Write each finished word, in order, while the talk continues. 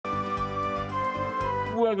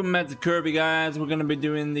Welcome back to Kirby, guys. We're gonna be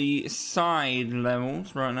doing the side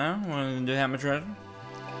levels right now. We're gonna do Hammer Treasure.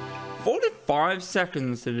 45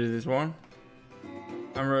 seconds to do this one.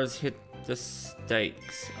 And Rose hit the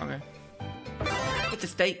stakes. Okay. Hit the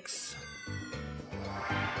stakes.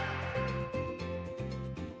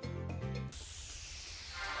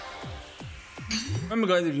 Remember,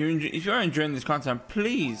 guys, if you're enjoying this content,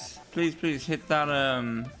 please hit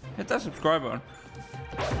that subscribe button.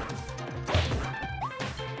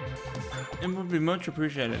 It would be much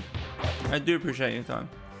appreciated. I do appreciate your time.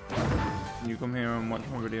 You come here and watch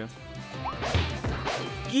my videos.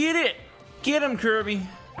 Get it! Get him, Kirby!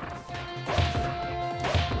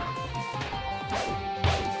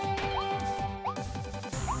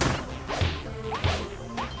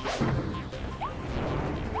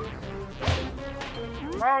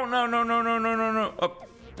 Oh, no. Oh,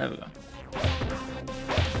 there we go.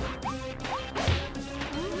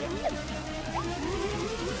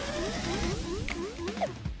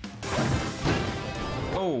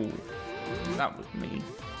 Oh, that was mean.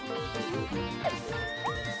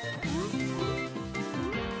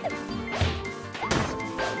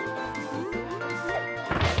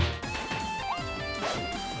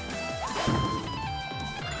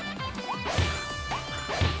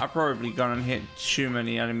 I've probably gone and hit too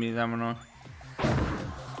many enemies, haven't I?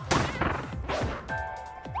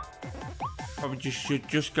 Probably should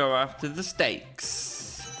just go after the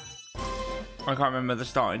stakes. I can't remember the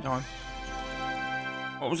starting time.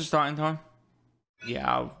 What was the starting time?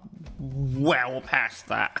 Yeah, well past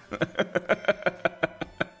that.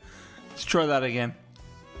 Let's try that again.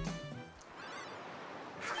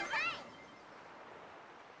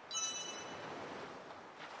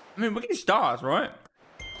 I mean, we're getting stars, right?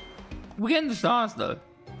 We're getting the stars, though.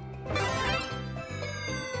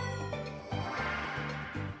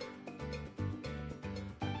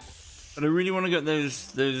 But I really want to get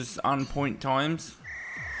those on point times.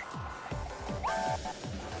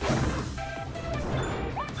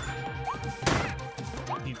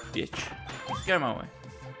 You bitch. Get out of my way.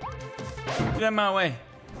 Get out of my way.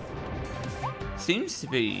 Seems to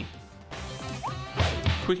be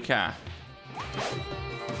quicker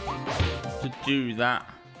to do that.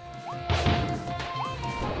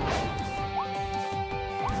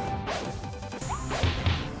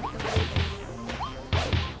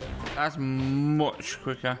 That's much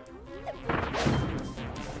quicker.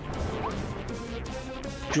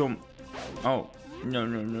 Jump. Oh. No.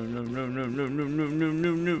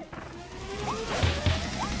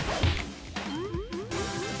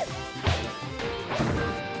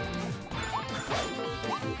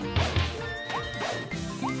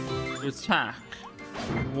 Attack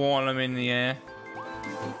while I'm in the air.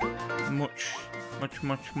 Much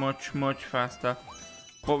faster.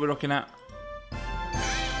 What are we looking at?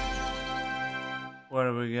 What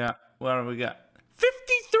have we got?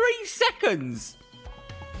 53 seconds!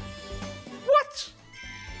 What?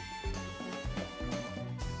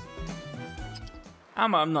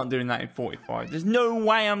 I'm not doing that in 45. There's no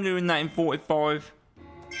way I'm doing that in 45.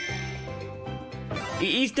 It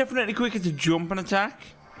is definitely quicker to jump and attack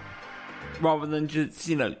rather than just,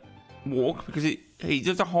 you know, walk, because he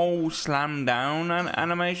does a whole slam down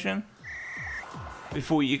animation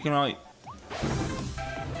before you can, like,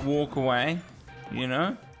 walk away. You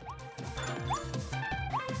know?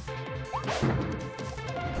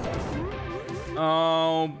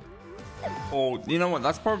 Oh, you know what?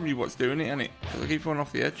 That's probably what's doing it, isn't it? Because I keep falling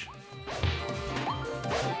off the edge.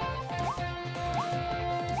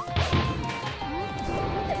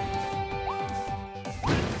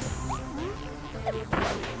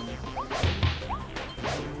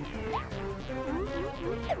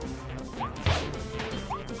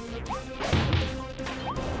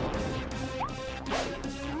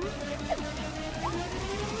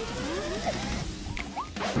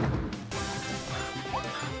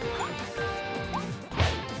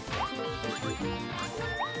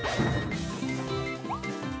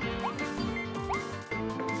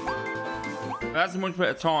 That's a much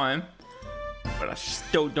better time, but I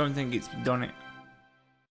still don't think it's done it.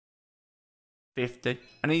 50.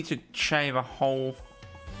 I need to shave a whole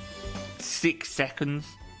 6 seconds.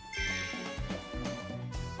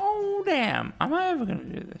 Oh damn! Am I ever gonna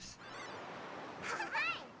do this?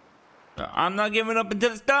 I'm not giving up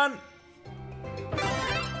until it's done.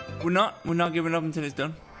 We're not giving up until it's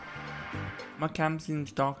done. My cam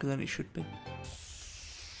seems darker than it should be,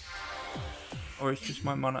 or it's just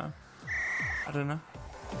my monitor. I don't know.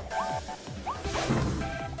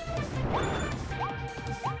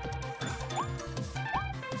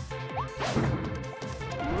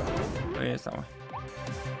 Oh, yeah, it's that way.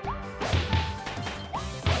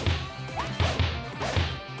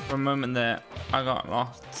 For a moment there, I got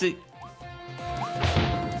lost. See?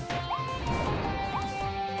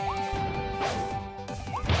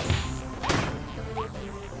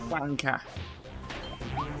 Wanker.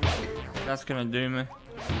 That's gonna do me.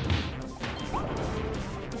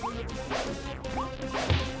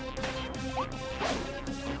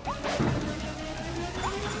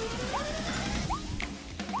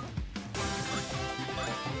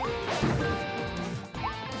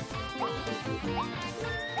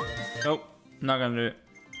 Nope, not gonna do it.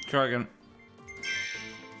 Try again.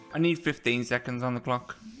 I need 15 seconds on the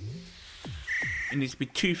clock. It needs to be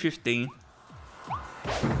 2:15.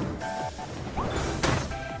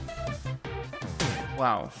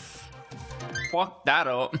 Wow. Fuck that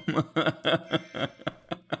up.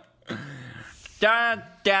 God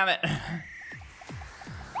damn it.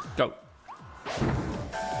 Go.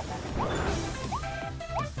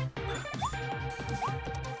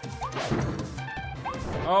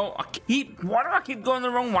 Oh, why do I keep going the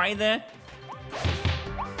wrong way there?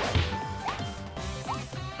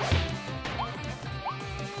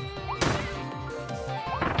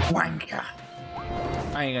 Wanker.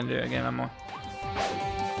 I ain't gonna do it again, am I?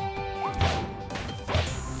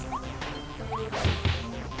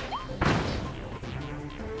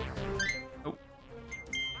 Oh.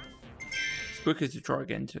 It's quicker to try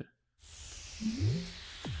again too.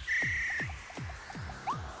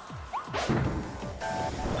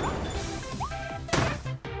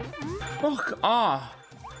 Fuck off.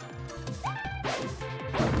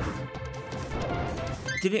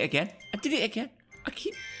 Did it again. I did it again. I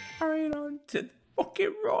keep carrying on to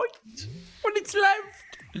fucking right when it's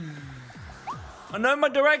left. I know my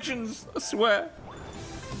directions, I swear.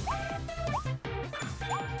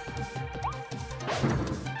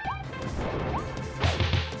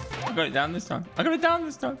 I got it down this time. I got it down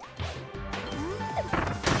this time.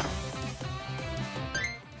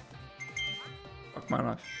 Fuck my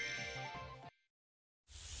life.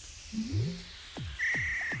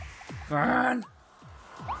 Man.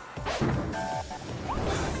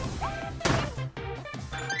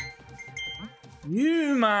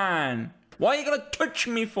 You, man. Why are you gonna touch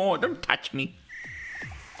me for? Don't touch me.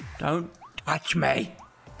 Don't touch me.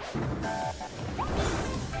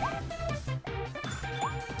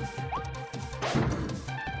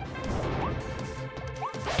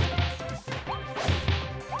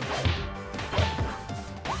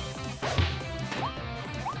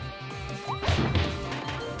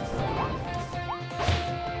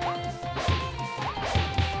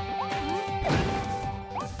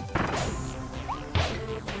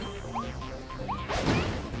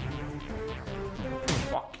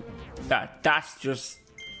 That's just...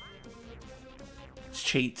 It's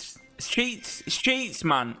cheats. It's cheats. It's cheats,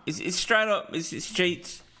 man. It's straight up. It's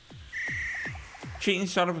cheats. Cheating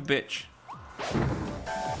son of a bitch.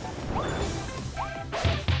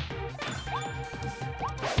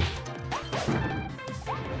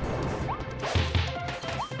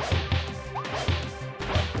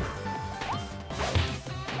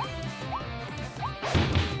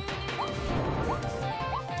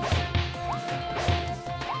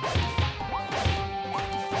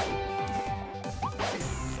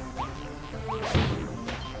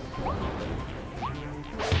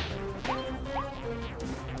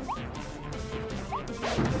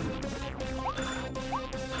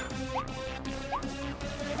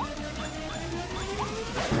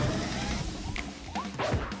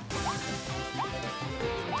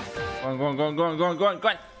 Go on.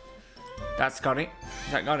 That's got it.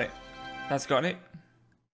 That got it. That's got it.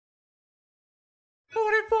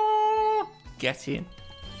 44. Get in.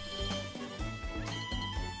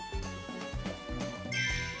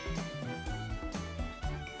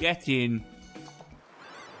 Get in.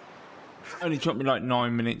 Only took me like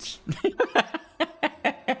 9 minutes.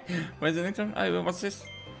 Where's the next one? Oh, what's this?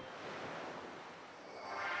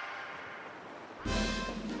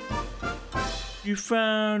 You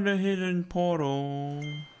found a hidden portal.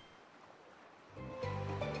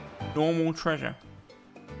 Normal treasure.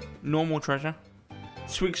 Normal treasure.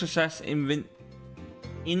 Sweet success.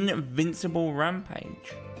 Invincible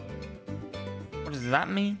rampage. What does that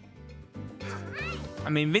mean?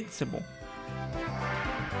 I'm invincible.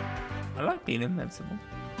 I like being invincible.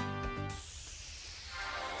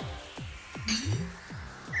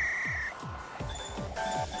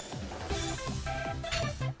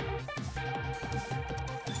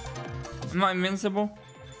 Am I invincible?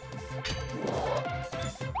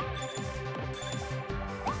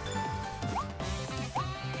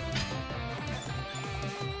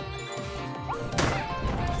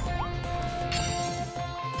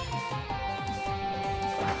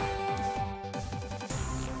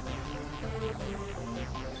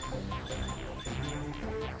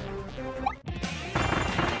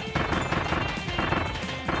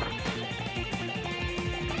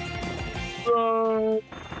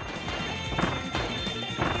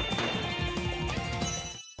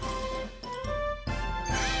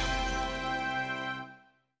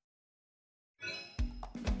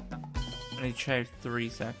 Only shave 3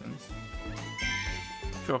 seconds.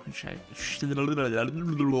 Sure, I can shave.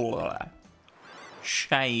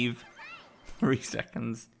 Shave 3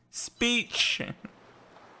 seconds. Speech.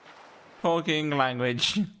 Talking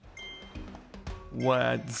language.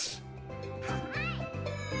 Words.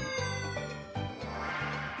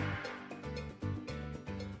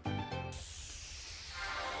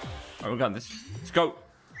 Alright, we got this. Let's go.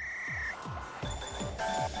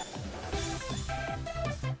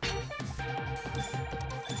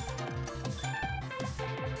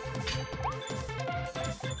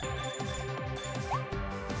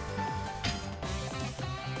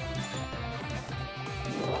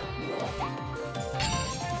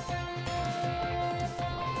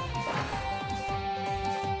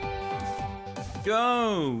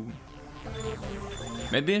 Go!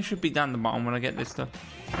 Maybe I should be down the bottom when I get this stuff.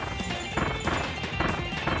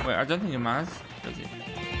 Wait, I don't think it matters, does it?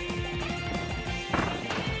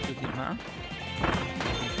 Does it matter?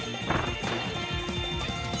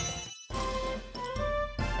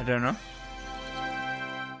 I don't know.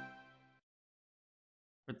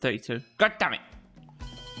 For 32. God damn it!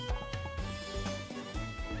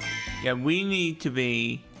 Yeah, we need to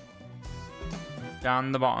be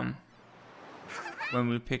down the bottom when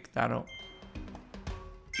we pick that up.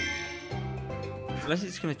 Unless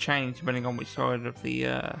it's going to change depending on which side of the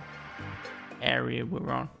area we're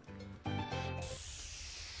on.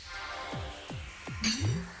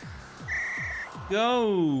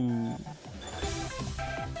 Go!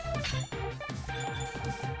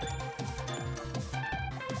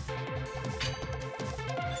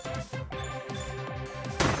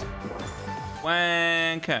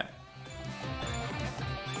 Wanker!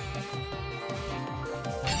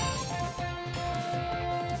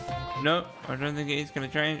 No, I don't think it is going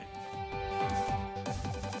to change.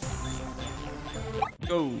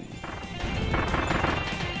 Go.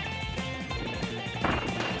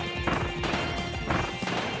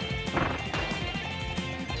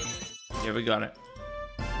 Yeah, we got it.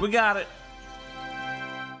 We got it.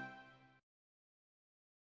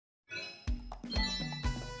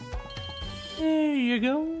 There you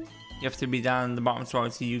go. You have to be down the bottom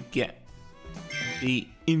side so you get the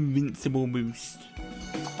invincible boost.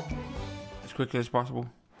 As quickly as possible.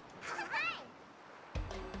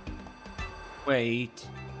 Wait.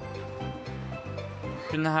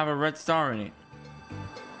 Shouldn't I have a red star in it?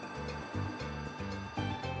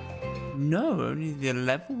 No, only the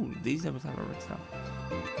level. These levels have a red star.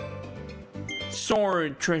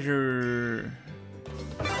 Sword treasure.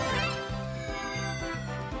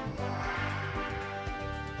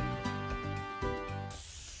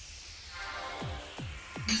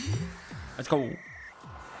 Let's go.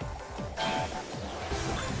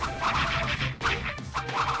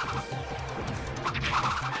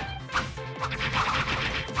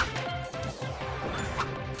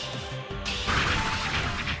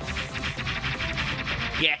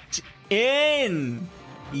 Get in!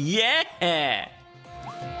 Yeah!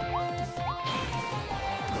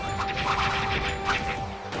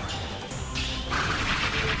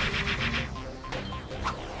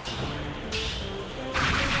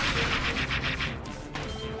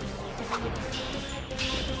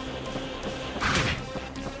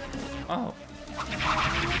 Oh.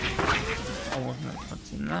 I wasn't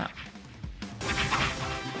expecting that.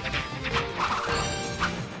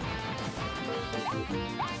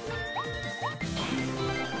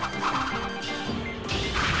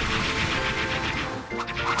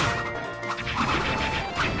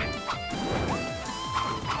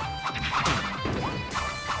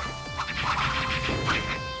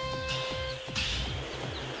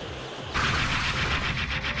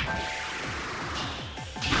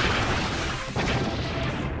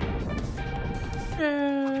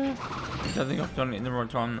 I think I've done it in the right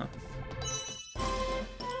time though.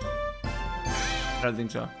 I don't think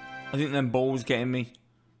so. I think them balls getting me.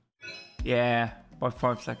 Yeah, by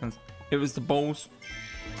 5 seconds. It was the balls.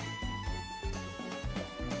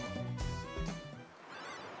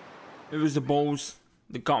 It was the balls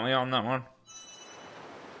that got me on that one.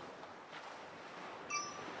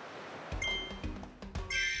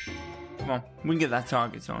 Come on, we can get that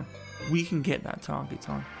target on. We can get that target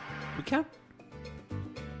on. We can.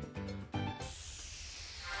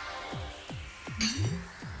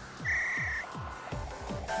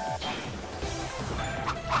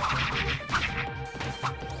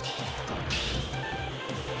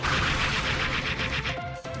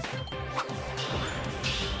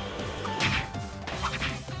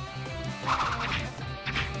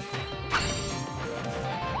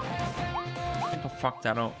 Fuck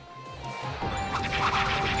that up.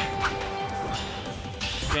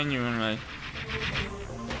 Genuinely.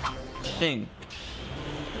 think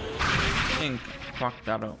fuck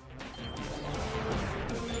that up.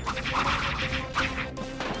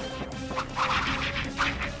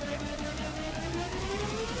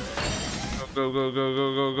 Go, go, go,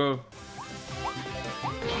 go, go, go.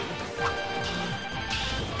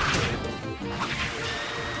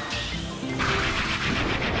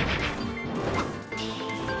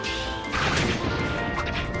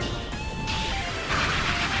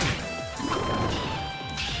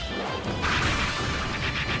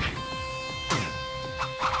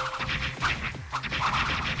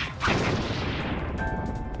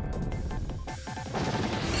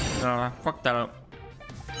 No, I fucked that up.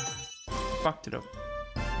 Fucked it up.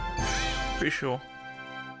 Pretty sure.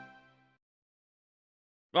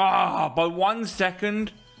 Ah, by 1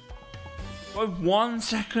 second. By 1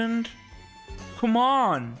 second. Come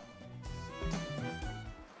on.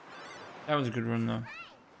 That was a good run though.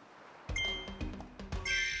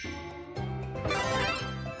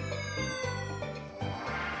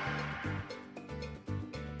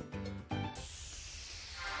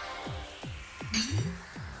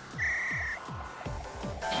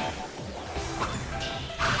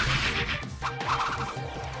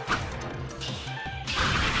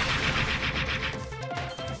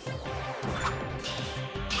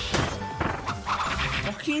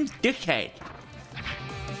 Fucking dickhead.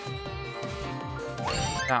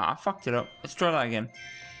 Nah, I fucked it up. Let's try that again.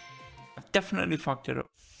 I've definitely fucked it up.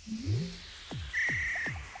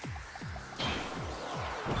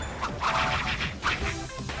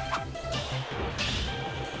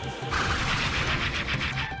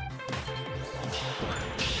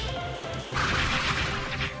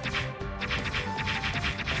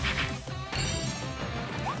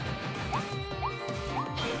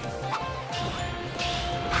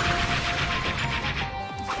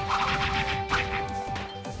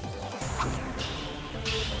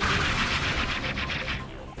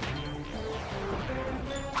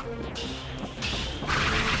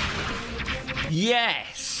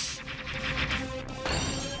 Yes!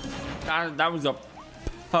 That was a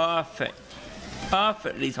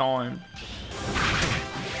perfectly timed.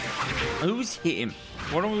 Who's hit him?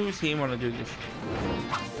 What do we always hit him when I do this?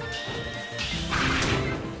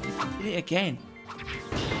 Did it again.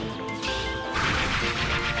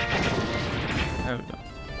 There we go.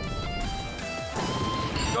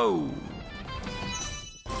 Go!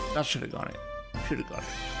 That should have got it. Should have got it.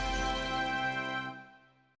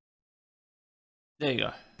 There you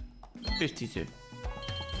go. 52.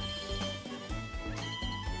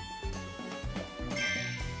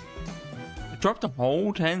 I dropped a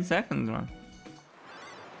whole 10 seconds, man.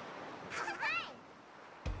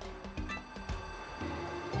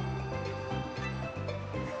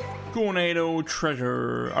 Tornado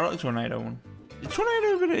treasure. I like the tornado one. The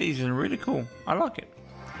tornado abilities is really cool. I like it.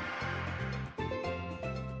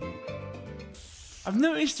 I've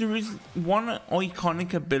noticed there is one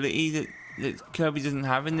iconic ability that Kirby doesn't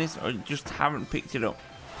have in this, or just haven't picked it up.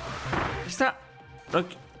 Is that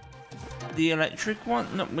like the electric one?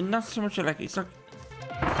 No, not so much electric. It's like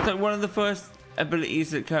one of the first abilities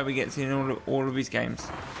that Kirby gets in all of his games,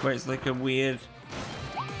 where it's like a weird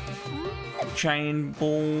chain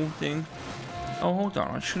ball thing. Oh, hold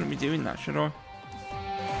on, I shouldn't be doing that, should I?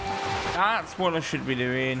 That's what I should be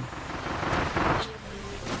doing.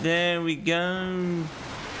 There we go.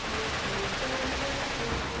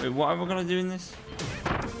 Wait, what am I gonna do in this?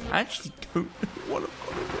 I actually don't know what I'm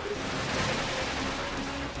gonna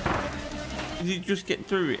do. Did you just get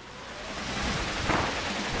through it?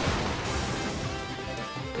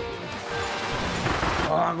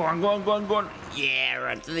 Oh, go on, go on, go on, go on. Yeah,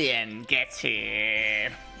 right to the end. Get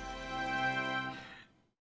here.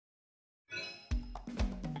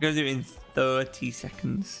 I'm gonna do it in 30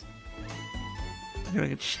 seconds. I'm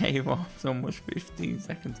gonna shave off almost 15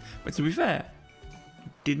 seconds. But to be fair,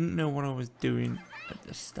 didn't know what I was doing at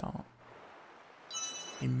the start.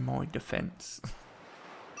 In my defense,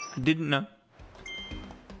 I didn't know.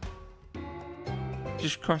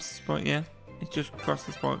 Just cross the spot, yeah. It just crossed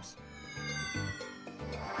the spots.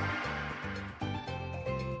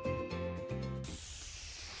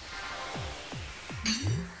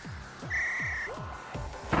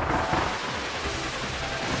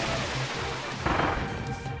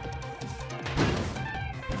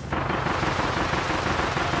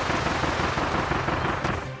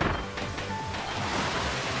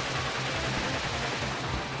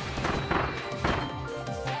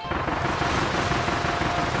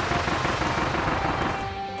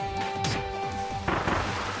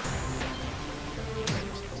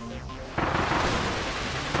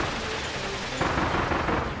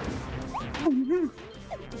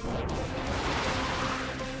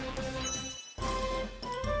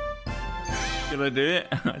 Did I do it?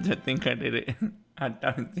 I don't think I did it. I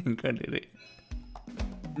don't think I did it.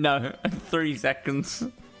 No, 3 seconds.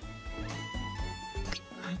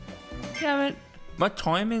 Damn it. My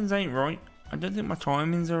timings ain't right. I don't think my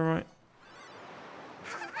timings are right.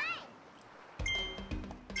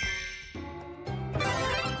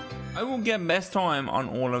 I will get best time on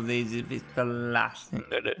all of these if it's the last thing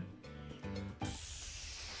I do.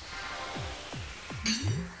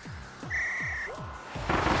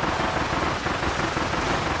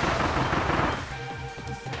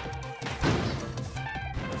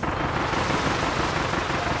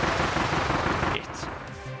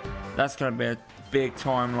 That's gonna be a big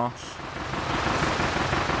time loss.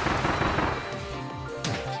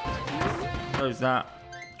 Close that.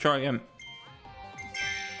 Try again.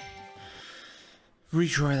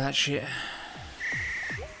 Retry that shit.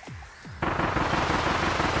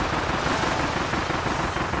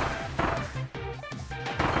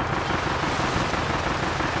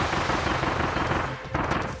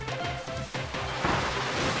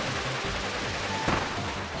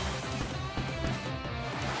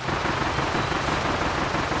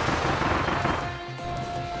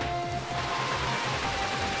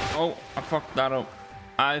 Oh, I fucked that up.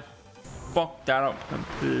 I fucked that up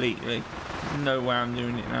completely. There's no way I'm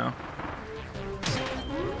doing it now.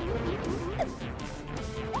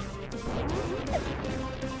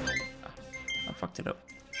 I fucked it up.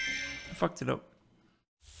 I fucked it up.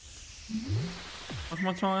 What's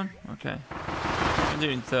my time? Okay. I'm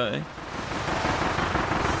doing 30.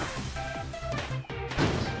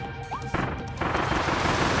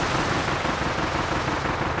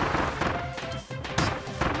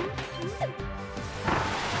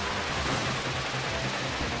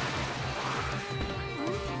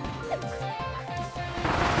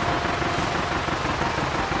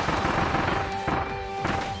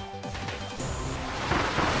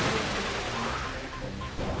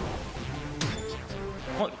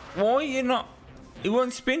 Why are you not? It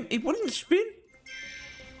won't spin. It wouldn't spin.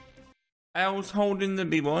 I was holding the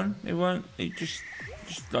B1. It won't. It just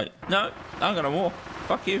like no. I'm gonna walk.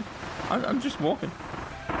 Fuck you. I'm just walking.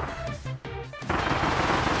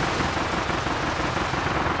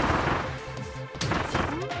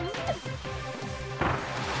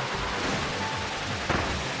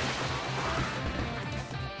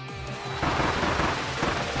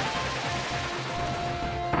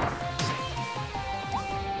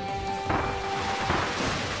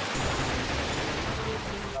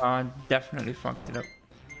 I definitely fucked it up.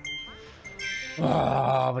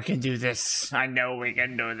 Oh, we can do this. I know we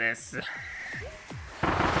can do this.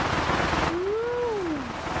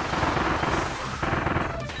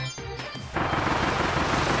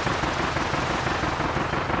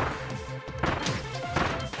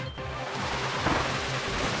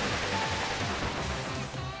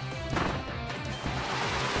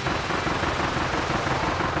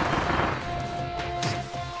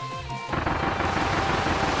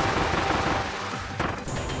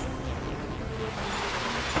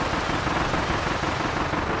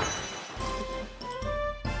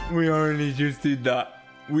 We only just did that.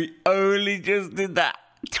 We only just did that.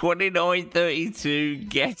 29:32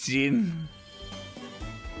 gets in.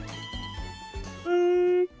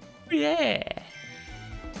 Yeah.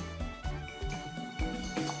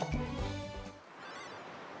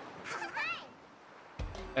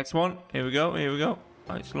 Next one. Here we go. Here we go.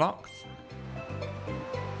 Oh, it's locked.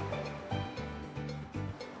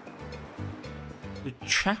 The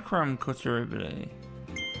Chakram cutter ability.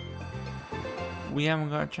 We haven't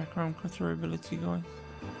got a Chakram cutter ability, guys.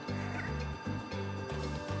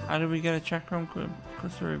 How do we get a Chakram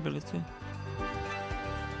cutter ability?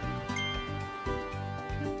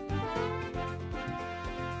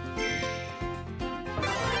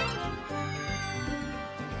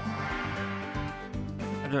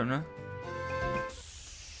 I don't know.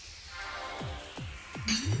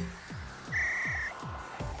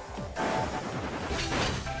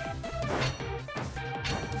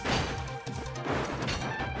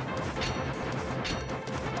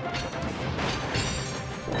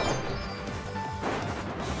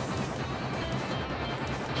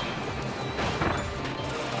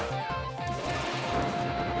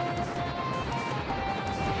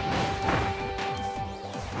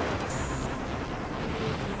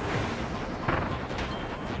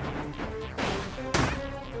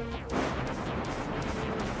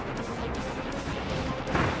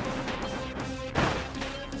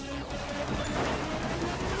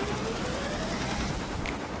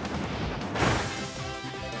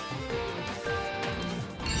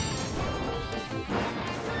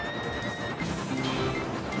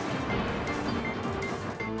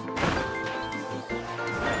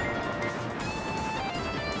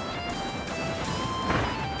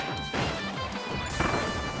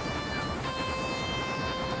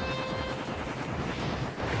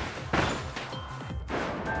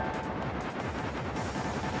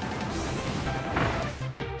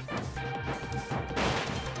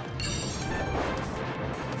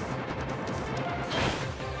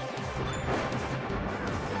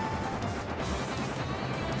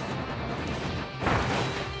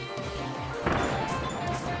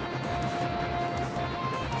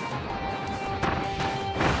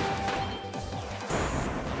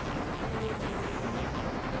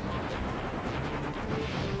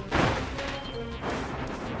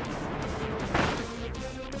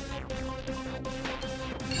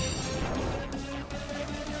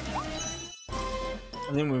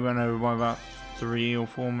 I think we went over by about 3 or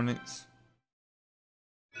 4 minutes.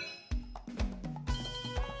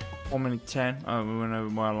 1 minute 10. Oh, we went over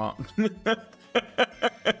by a lot. We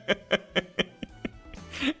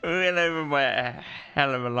went over by a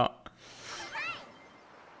hell of a lot.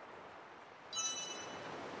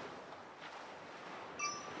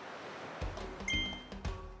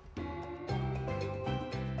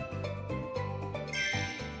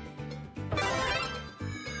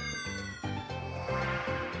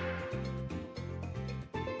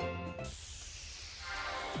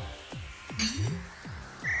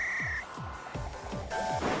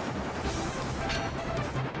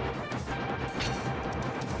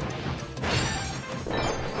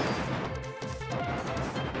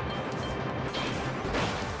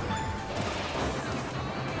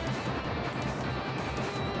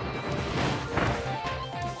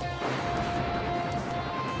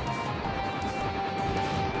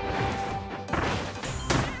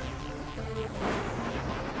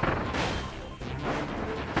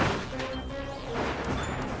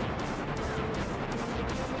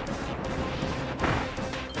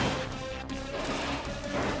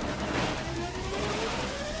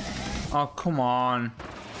 Oh, come on.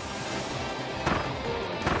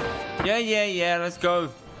 Yeah, let's go.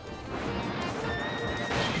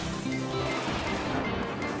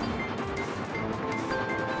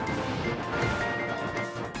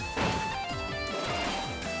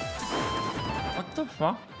 What the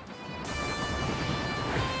fuck?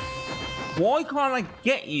 Why can't I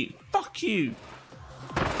get you? Fuck you.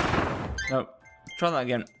 No, try that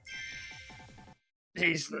again.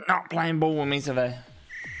 He's not playing ball with me today.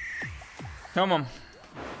 Come on.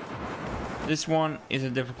 This one is a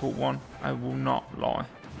difficult one. I will not lie.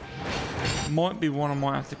 Might be one I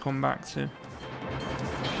might have to come back to.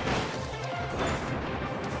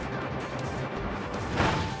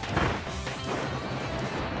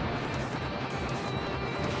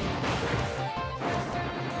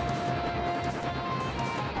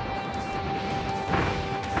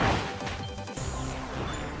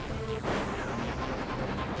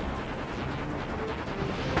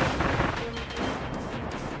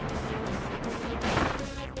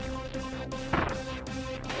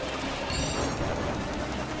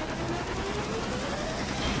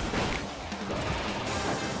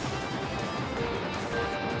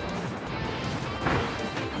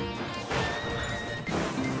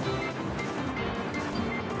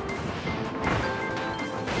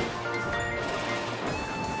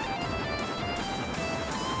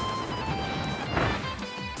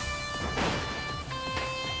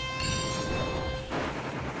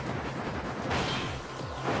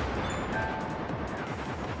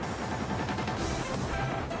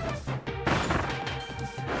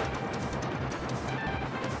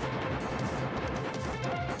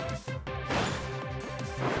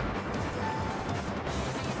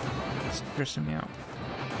 Stressing me out.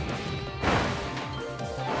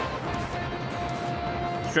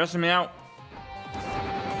 Stressing me out.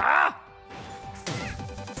 Ah!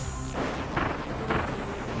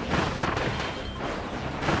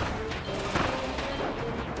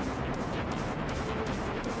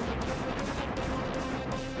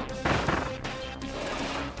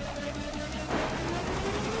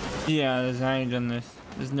 Yeah, I ain't done this.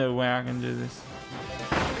 There's no way I can do this.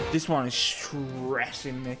 This one is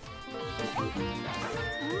stressing me.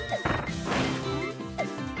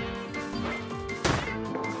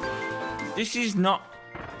 This is not...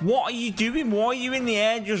 What are you doing? Why are you in the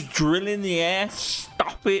air just drilling the air?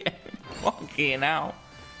 Stop it. Fucking hell.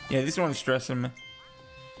 Yeah, this one's stressing me.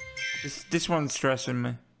 This one's stressing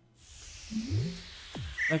me.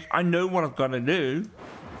 Like, I know what I've got to do,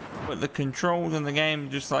 but the controls in the game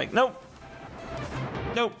are just like, nope.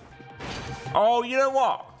 Nope. Oh, you know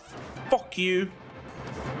what? Fuck you.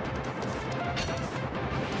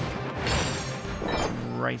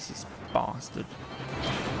 Racist bastard.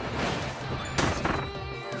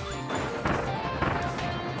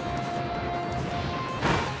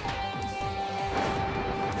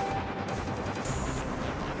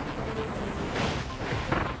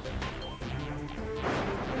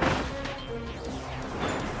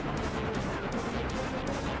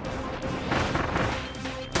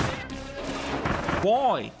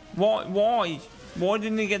 Why? Why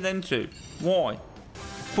didn't he get them two? Why?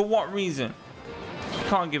 For what reason?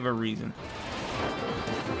 Can't give a reason.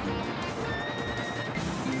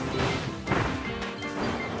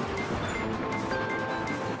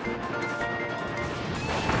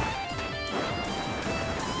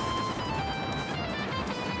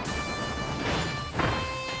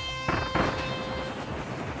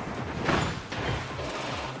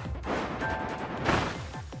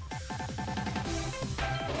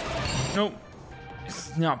 Nope.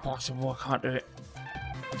 It's not possible. I can't do it.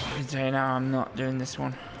 I can tell you now, I'm not doing this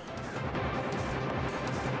one.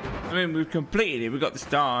 I mean, we've completed it. We got the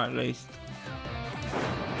star at least.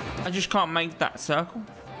 I just can't make that circle.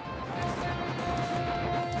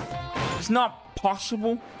 It's not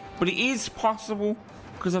possible, but it is possible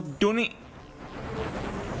because I've done it.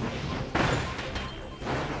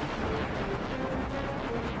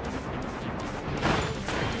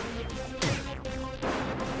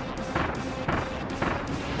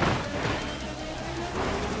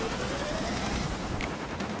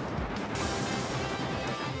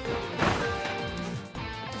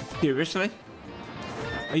 Seriously?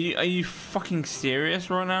 Are you fucking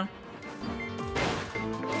serious right now?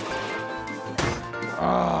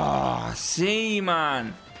 Oh, see,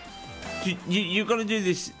 man. You gotta do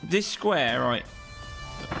this square, right?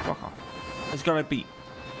 Fuck off. It's gotta be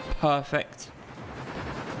perfect.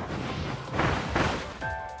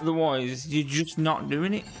 Otherwise, you're just not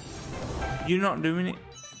doing it. You're not doing it.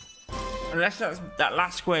 Unless that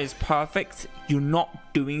last square is perfect, you're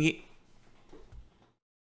not doing it.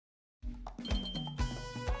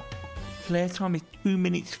 Play time is 2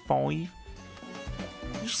 minutes 5. Are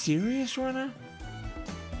you serious right now?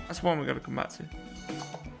 That's one we gotta come back to.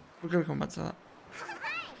 We're gonna come back to that.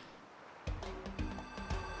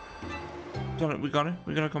 We got it.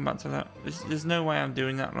 We're gonna come back to that. There's no way I'm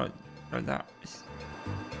doing that like that.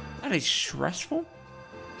 That is stressful.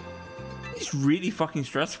 It's really fucking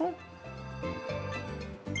stressful.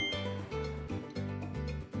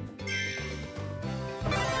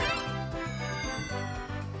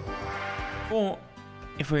 Or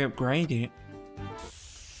if we upgrade it,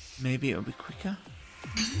 maybe it'll be quicker.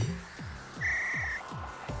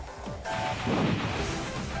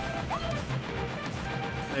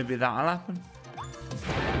 Maybe that'll happen.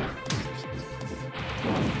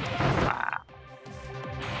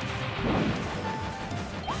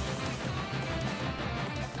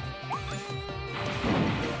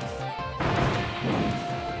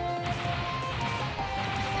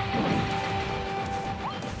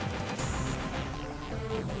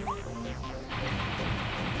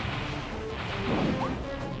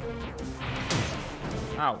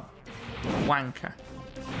 Ow. Wanker.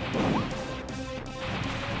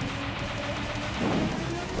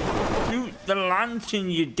 Shoot the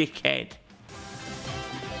lantern, you dickhead.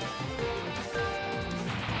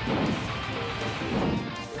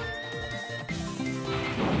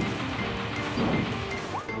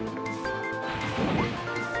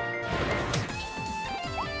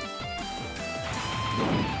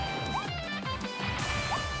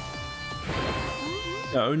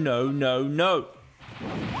 No, no, no, no.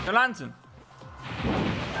 The lantern.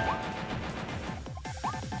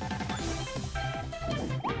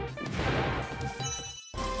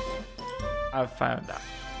 I've found that.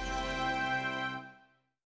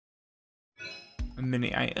 A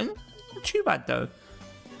minute 8. Not too bad though.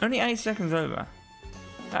 Only 8 seconds over.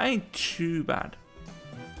 That ain't too bad.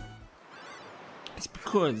 It's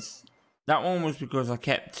because that one was because I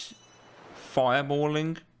kept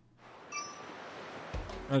fireballing.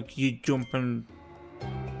 Like you jump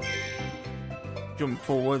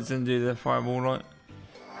forwards and do the fireball light.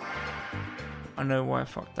 I know why I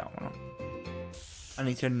fucked that one up. I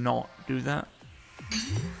need to not do that.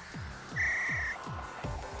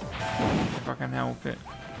 If I can help it.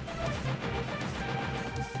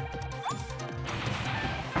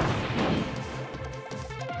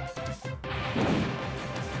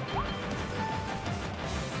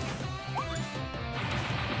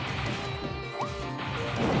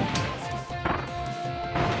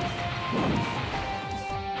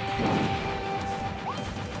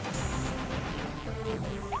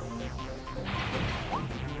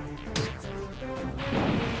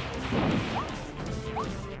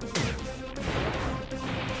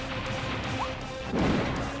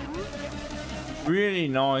 Really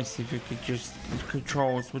nice if it could just, the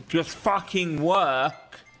controls would just fucking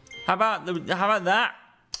work. How about that?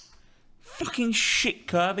 Fucking shit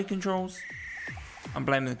Kirby controls. I'm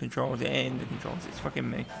blaming the controls. It ain't the controls. It's fucking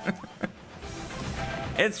me.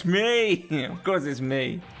 It's me. Of course it's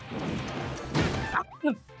me.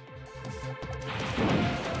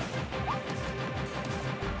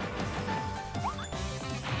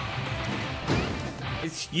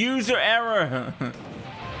 It's user error.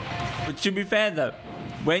 But to be fair though,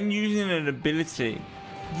 when using an ability,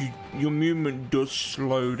 your movement does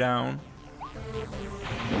slow down.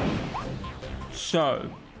 So,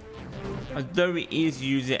 although it is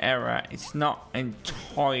user error, it's not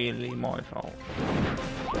entirely my fault.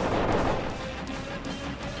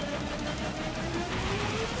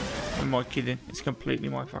 Am I kidding? It's completely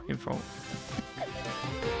my fucking fault.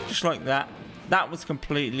 Just like that. That was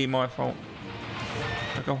completely my fault.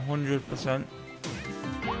 Like 100%.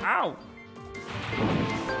 Ow!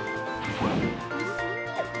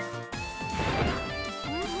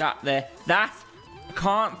 That there. That. I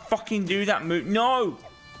can't fucking do that move. No!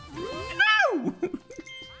 No!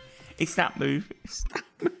 It's that move. It's that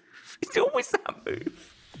move. It's always that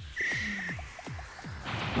move.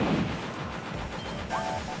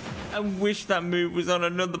 I wish that move was on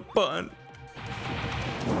another button.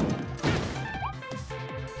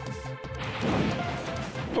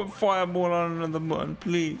 Put fireball on another button,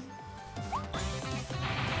 please.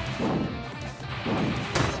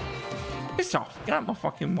 Piss off. Get out of my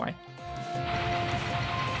fucking way.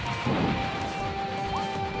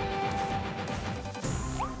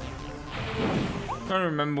 I don't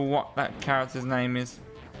remember what that character's name is.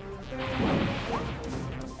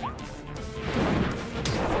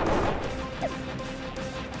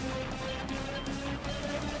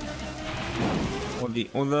 Or the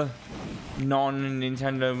other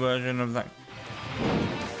non-Nintendo version of that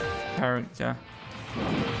character.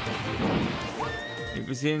 It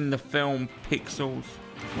was in the film Pixels.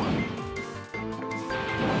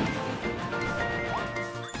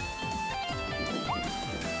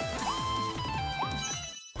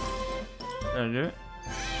 Did I do it?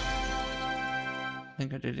 I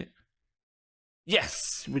think I did it.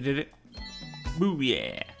 Yes, we did it. Boo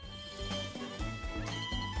yeah.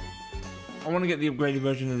 I want to get the upgraded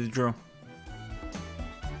version of the drill.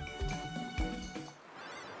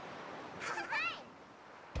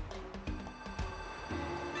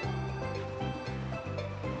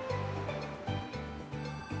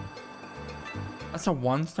 That's a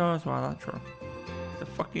 1-star as well, that drill. It's a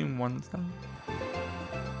fucking 1-star.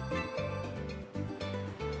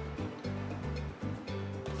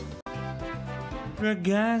 Right,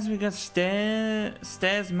 guys, we got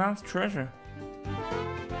stairs mouth treasure.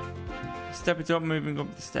 Step it up, moving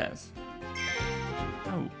up the stairs.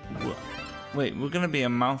 Oh, wait, we're gonna be a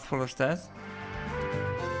mouthful of stairs?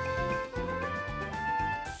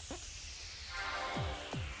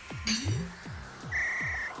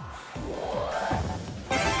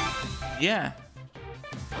 Yeah.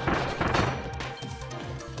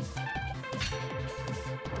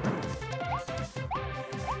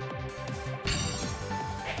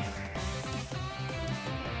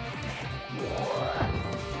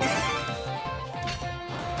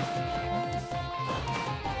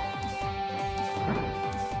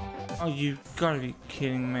 Oh, you gotta be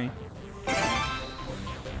kidding me.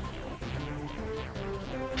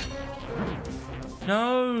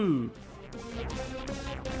 No!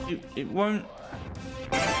 It won't.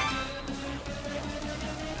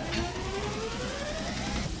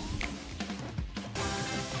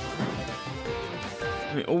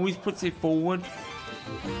 It always puts it forward.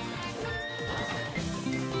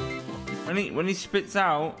 When he spits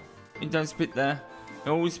out, it don't spit there. It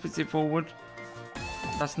always spits it forward.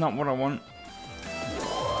 That's not what I want.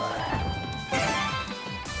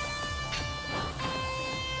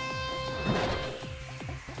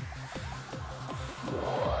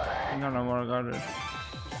 I don't know what I gotta do.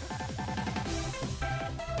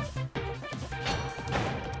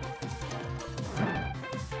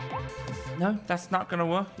 No, that's not gonna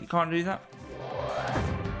work. You can't do that.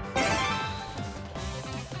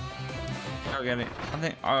 I get it. I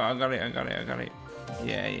think I got it. I got it.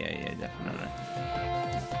 Yeah, definitely.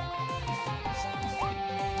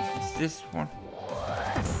 It's this one.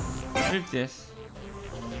 Move this.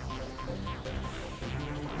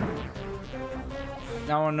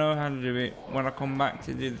 Now I know how to do it. When I come back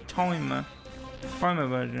to do the timer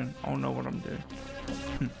version, I'll know what I'm doing.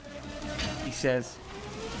 He says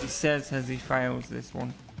as he fails this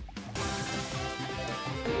one.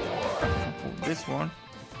 This one.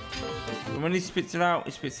 And when he spits it out,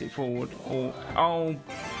 he spits it forward. Oh,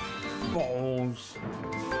 balls.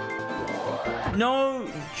 No,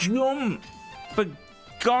 jump! For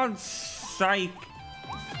God's sake.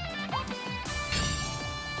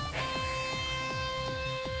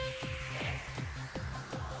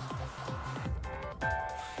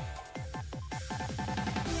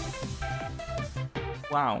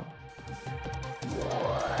 Wow.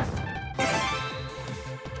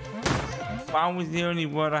 Wow is the only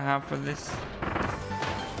word I have for this.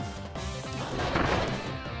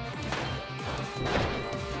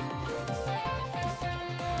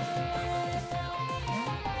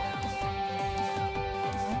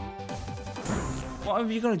 What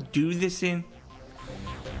have you got to do this in?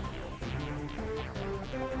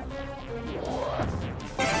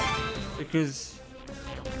 Because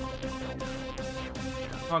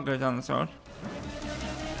I can't go down the side.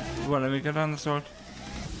 Well, let me go down the side.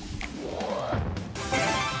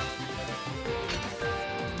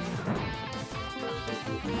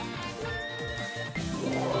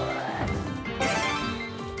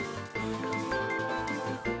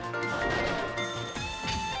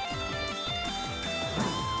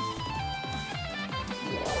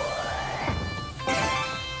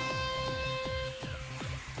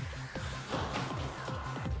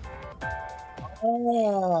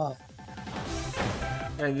 Oh.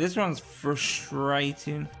 Okay, this one's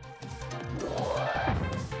frustrating.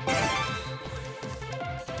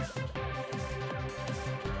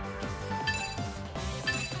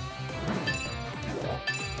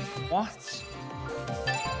 What?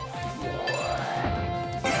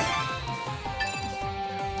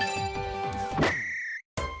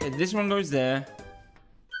 Okay, this one goes there.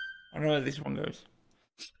 I don't know where this one goes.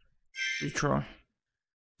 Retry.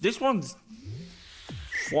 This one's...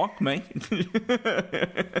 Fuck me.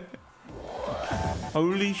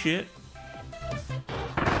 Holy shit.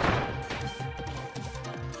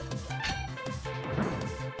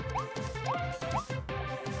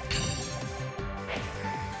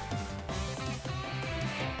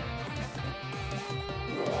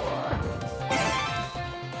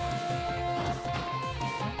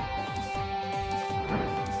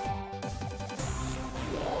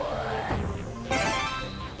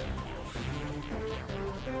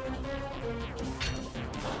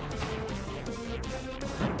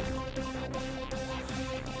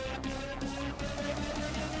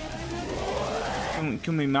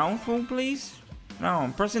 Can we mouthful, please? No,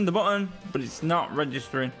 I'm pressing the button, but it's not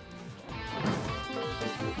registering.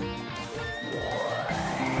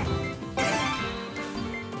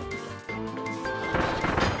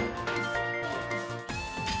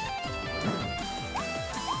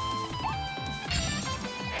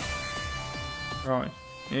 Right,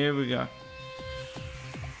 here we go.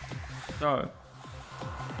 So.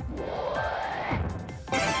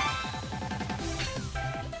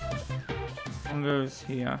 One goes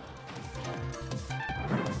here.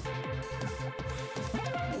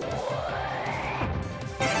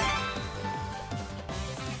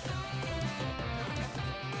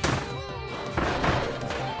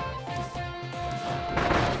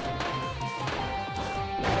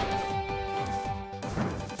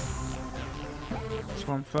 This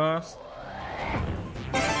one first.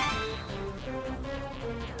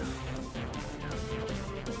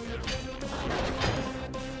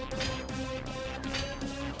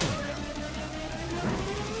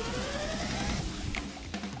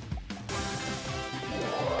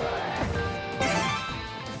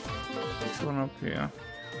 One up here.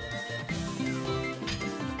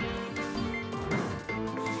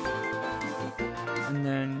 And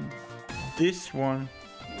then this one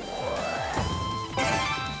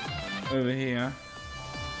over here.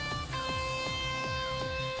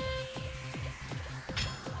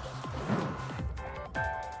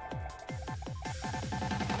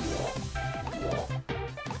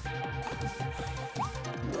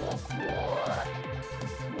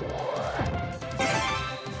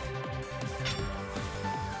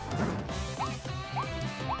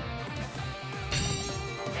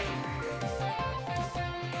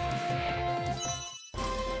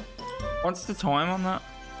 What's the time on that?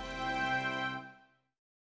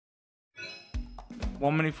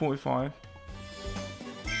 1 minute 45.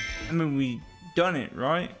 I mean, we done it,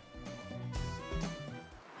 right?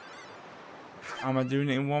 Am I doing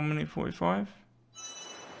it in 1 minute 45?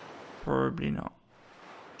 Probably not.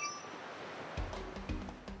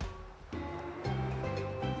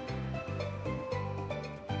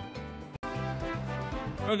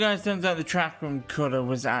 Well guys, turns out the Chakram cutter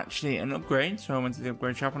was actually an upgrade, so I went to the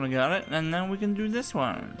upgrade shop and I got it, and now we can do this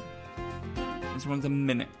one. This one's a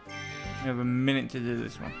minute. We have a minute to do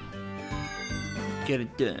this one. Get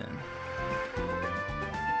it done.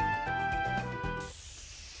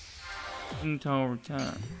 Until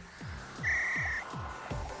return.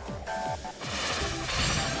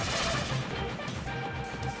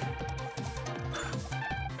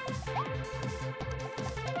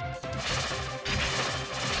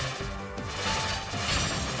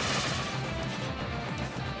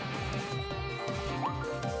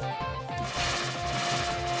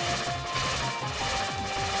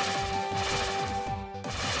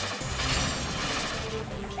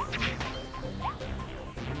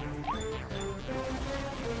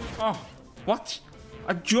 Oh, what?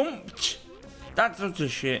 I jumped! That's such a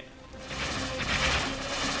shit.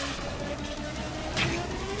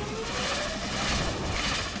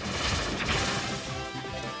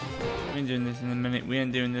 We ain't doing this in a minute. We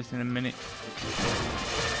ain't doing this in a minute.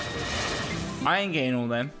 I ain't getting all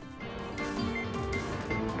them.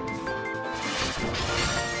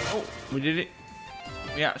 Oh, we did it.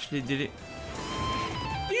 We actually did it.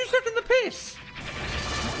 Are you taking the piss?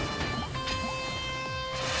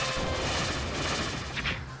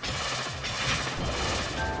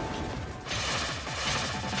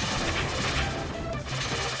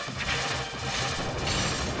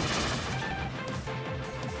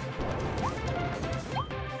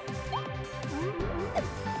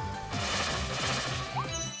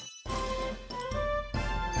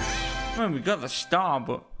 mean, we got the star,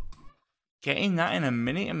 but getting that in a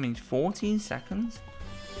minute, I mean, 14 seconds.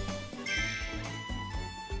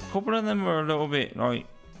 A couple of them were a little bit, like,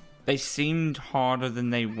 they seemed harder than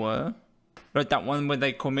they were. Like that one where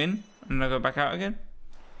they come in and they go back out again.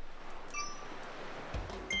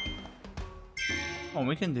 Oh,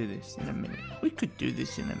 we can do this in a minute. We could do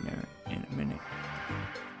this in a minute.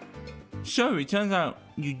 So, it turns out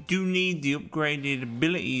you do need the upgraded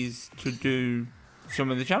abilities to do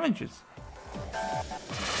some of the challenges.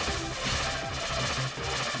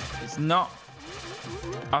 It's not...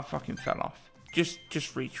 I fucking fell off. Just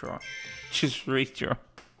retry. Just retry.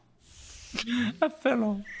 I fell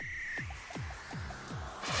off.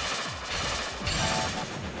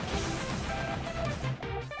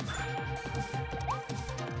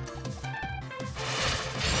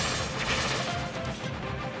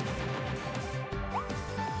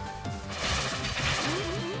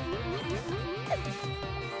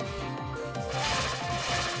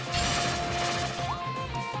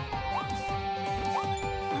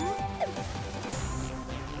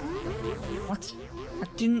 What? I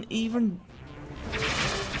didn't even...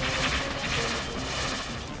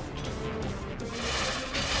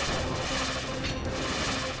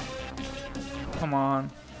 Come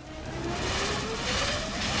on.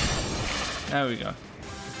 There we go.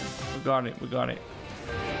 We got it, we got it.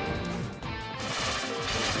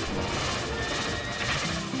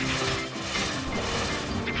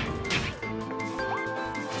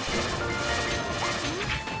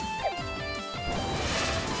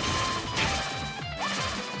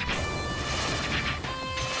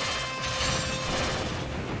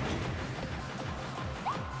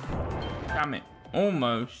 Damn it.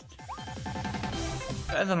 Almost.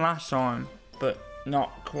 Better than last time, but not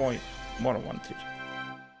quite what I wanted.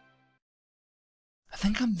 I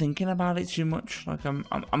think I'm thinking about it too much. Like I'm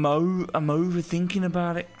overthinking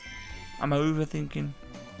about it. I'm overthinking.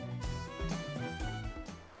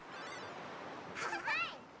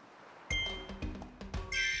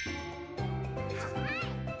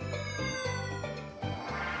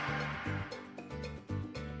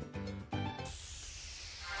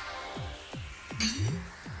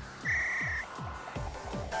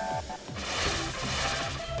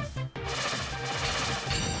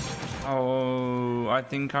 Oh, I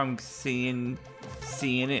think I'm seeing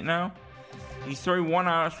it now. You throw one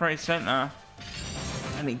out straight center,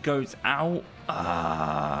 and it goes out.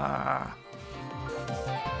 Ah.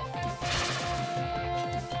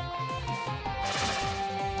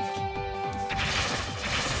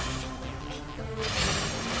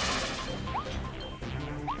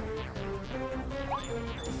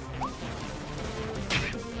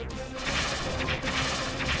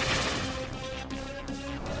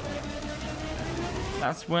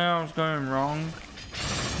 That's where I was going wrong.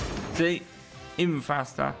 See? Even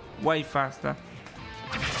faster. Way faster.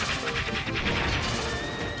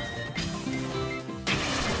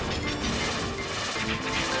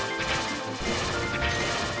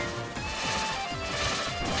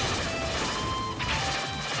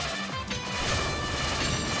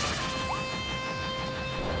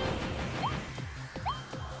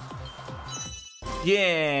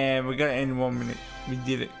 Yeah, we got it in 1 minute. We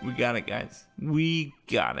did it. We got it, guys. We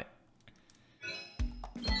got it.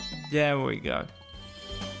 There we go.